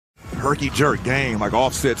herky-jerk game, like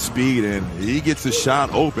offset speed, and he gets his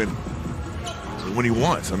shot open when he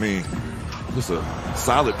wants. I mean, just a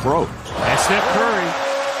solid pro. And Steph Curry,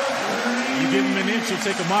 you give him an inch, he'll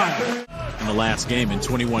take a mile. In the last game in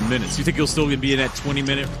 21 minutes. You think he'll still be in that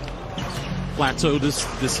 20-minute plateau this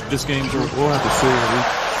game? We'll have to see. We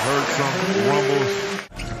heard some rumbles.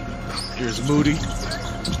 Here's Moody.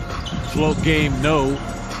 Float game, no.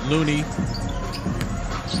 Looney.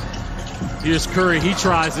 Here's Curry, he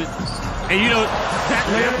tries it. And you know, that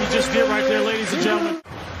layup he just did right there, ladies and gentlemen.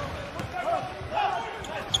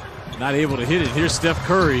 Not able to hit it. Here's Steph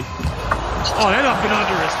Curry. Oh, that up and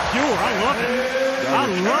under is pure. I love it. I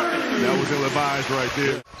love it. That was ill-advised right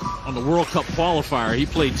there. On the World Cup qualifier, he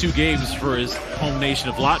played 2 games for his home nation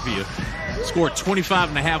of Latvia. Scored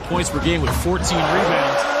 25.5 points per game with 14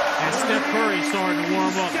 rebounds. And Steph Curry starting to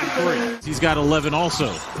warm up for 3. He's got 11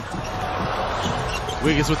 also.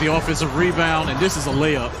 Wiggins with the offensive rebound, and this is a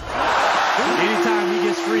layup. Anytime he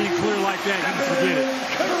gets free and clear like that, you can forget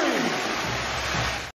it.